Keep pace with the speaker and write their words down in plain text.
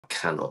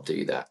cannot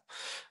do that.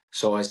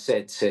 So I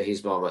said to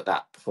his mum at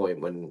that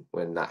point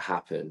when that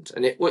happened,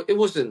 and it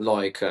wasn't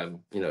like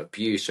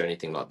abuse or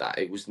anything like that.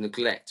 It was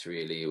neglect,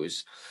 really. It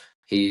was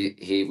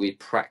we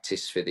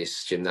practiced for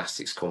this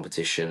gymnastics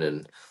competition,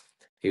 and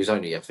he was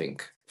only, I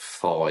think,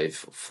 4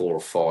 or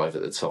 5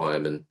 at the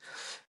time, and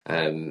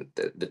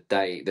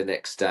the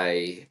next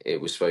day,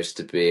 it was supposed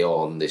to be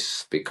on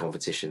this big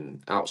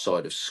competition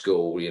outside of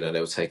school. They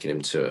were taking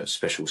him to a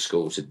special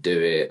school to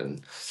do it,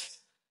 and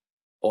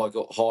I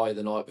got high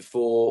the night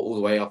before, all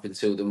the way up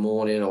until the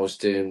morning. I was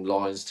doing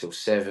lines till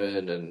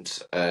 7, and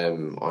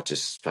I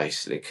just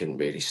basically couldn't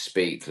really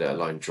speak, let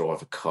alone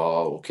drive a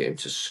car or get him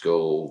to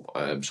school.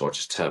 So I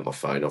just turned my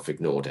phone off,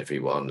 ignored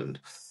everyone, and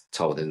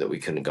told him that we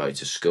couldn't go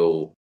to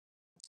school.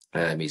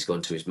 He's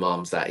gone to his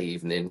mum's that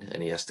evening,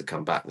 and he has to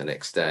come back the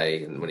next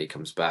day. And when he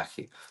comes back,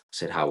 he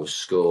said, "How was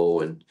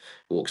school?" And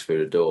walks through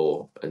the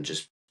door and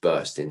just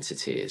burst into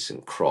tears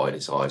and cried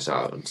his eyes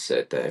out and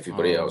said that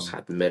everybody else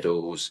had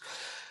medals,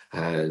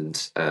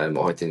 and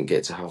I didn't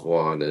get to have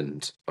one.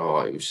 And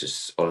it was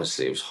just,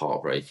 honestly, it was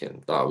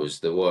heartbreaking. That was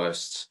the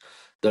worst,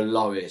 the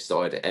lowest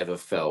I'd ever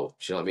felt.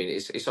 Do you know what I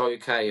mean? It's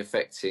okay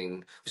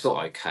affecting. It's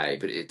not okay,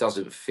 but it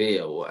doesn't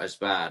feel as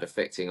bad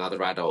affecting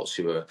other adults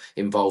who are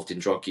involved in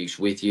drug use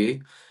with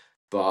you,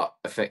 but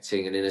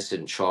affecting an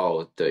innocent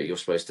child that you're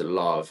supposed to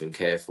love and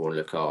care for and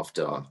look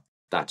after.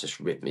 That just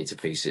ripped me to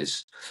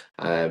pieces.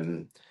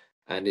 And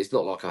it's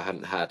not like I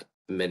hadn't had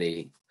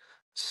many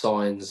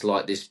signs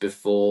like this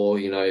before,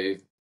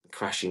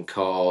 crashing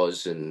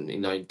cars and,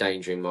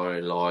 endangering my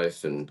own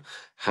life, and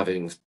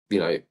having,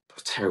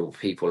 terrible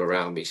people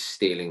around me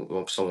stealing.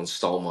 Well, someone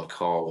stole my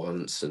car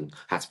once and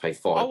had to pay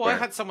 5 Oh, I grand.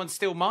 had someone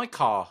steal my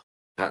car.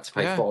 Had to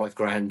pay 5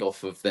 grand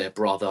off of their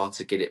brother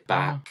to get it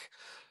back.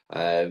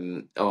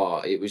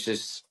 It was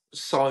just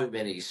so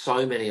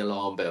many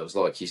alarm bells,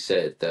 like you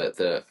said,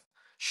 that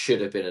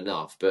should have been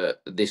enough.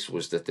 But this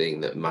was the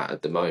thing that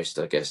mattered the most,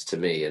 I guess, to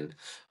me. And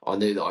I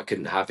knew that I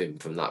couldn't have him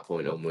from that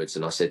point onwards.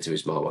 And I said to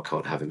his mum, I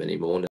can't have him anymore.